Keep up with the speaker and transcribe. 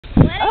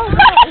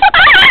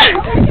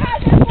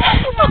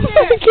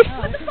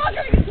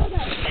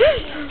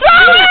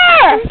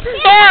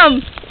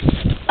Damn!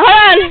 Hold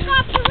on. We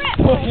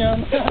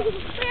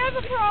have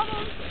a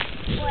problem.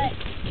 What?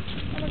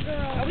 I'm a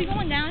girl. Are we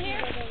going down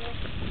here?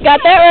 Got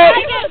that right.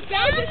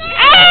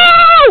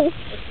 Ow!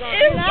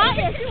 You're not?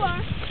 Yes, you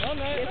are.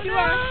 Yes, you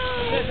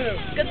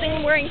are. Good thing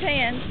I'm wearing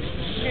pants.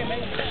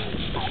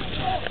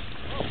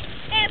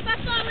 Hey, if I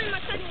fall in, my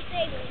cousin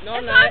saved me. No,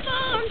 if I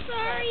fall, I'm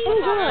sorry.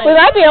 We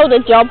might be able to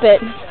jump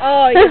it.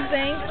 Oh, you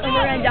think? And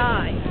we're gonna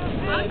die.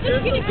 I'm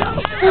just gonna go.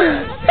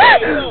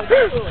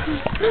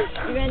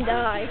 You're gonna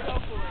die.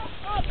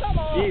 Oh, come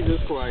on. Jesus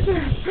Christ.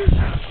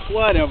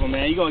 Whatever,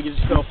 man. You're gonna get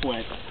yourself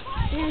wet.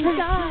 You're gonna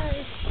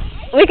die.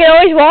 We can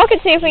always walk and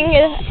see if we can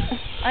get.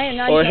 I am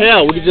not. Or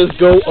hell, we could just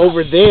go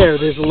over there.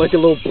 There's like a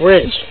little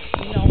bridge.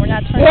 No, we're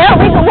not turning. Yeah,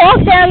 we can walk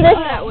down this.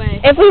 that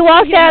way. If we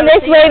walk down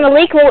this way,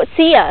 Malik won't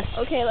see us.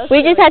 Okay, let's.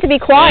 We just have to be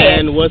quiet.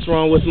 And what's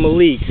wrong with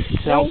Malik?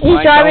 Tell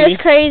He's driving us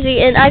crazy,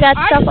 and I got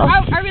stuff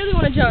off. I really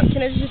want to jump.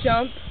 Can I just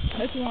jump?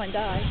 If you want to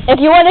die. If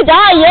you want to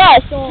die,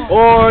 yes.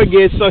 Or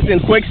get sucked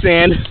in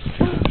quicksand.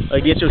 Or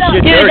get your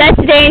shit Dude, dirty.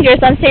 that's dangerous.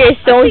 I'm serious.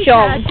 Don't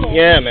jump.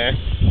 Yeah, man.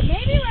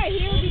 Maybe right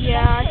here would be the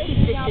best place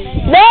to jump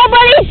in.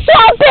 Nobody's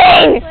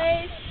jumping!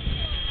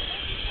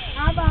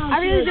 I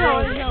really do.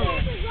 Well,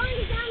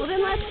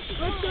 then let's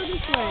go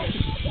this way.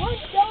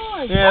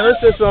 Yeah, let's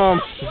just go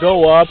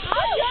up.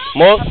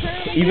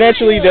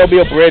 Eventually there'll be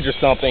a bridge or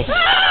something.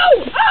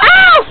 Ow!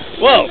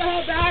 Whoa!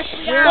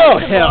 Oh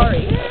hell!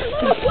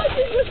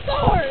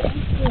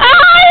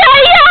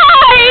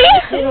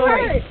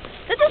 Ay,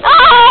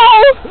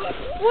 Oh!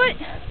 What?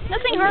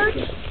 Nothing hurts.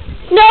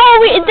 No,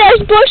 there's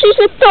bushes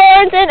with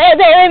thorns and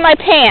they're in my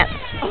pants.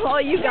 Oh,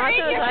 you got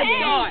those? I did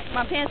not.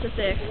 My pants are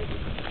thick.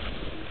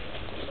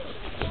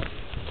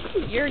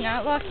 You're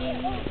not lucky.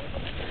 I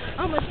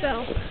almost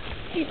fell.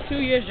 He's 2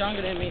 years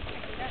younger than me.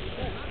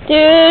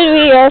 Dude,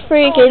 we are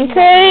freaking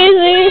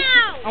crazy.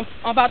 I'm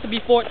about to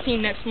be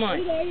 14 next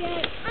month.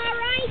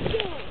 Alright,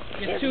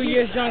 You're 2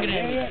 years younger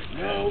than me. next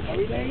month.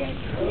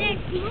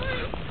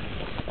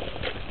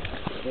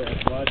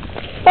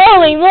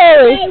 Holy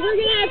moly. Hey, we're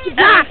gonna have to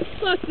jump.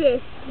 Fuck this.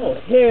 Oh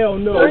hell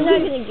no! We're not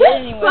gonna get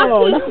anywhere.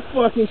 Oh, you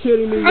fucking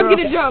kidding me, I'm bro?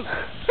 gonna jump.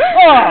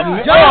 Oh, man.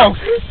 Oh, God! No!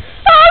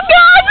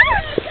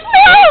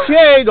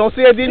 Okay, don't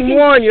say I didn't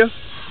warn you.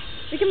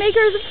 We can make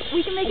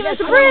it as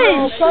a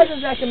bridge.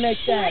 Cousins that can make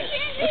that.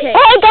 Okay.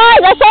 Hey,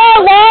 guys, I saw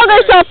a log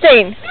or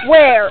something.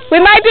 Where? We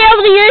might be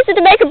able to use it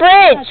to make a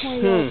bridge.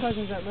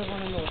 Cousins that live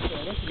on the north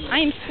side. I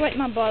am sweating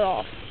my butt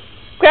off.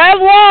 Grab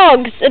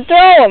logs and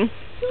throw them.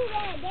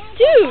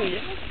 Dude.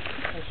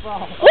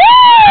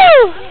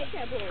 Woo!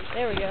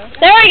 There we go.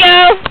 There we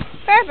go.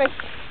 Perfect.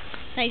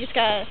 Now you just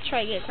gotta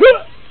try to get.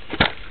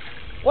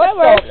 What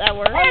That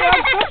worked.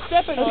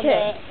 stepping on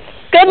that?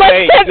 Good luck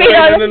Hey, stepping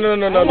on it. no.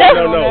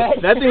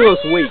 That thing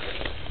looks weak.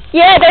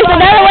 Yeah, there's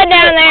another one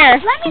down there.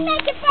 Let me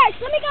make it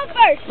first. Let me go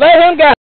first. Let him go.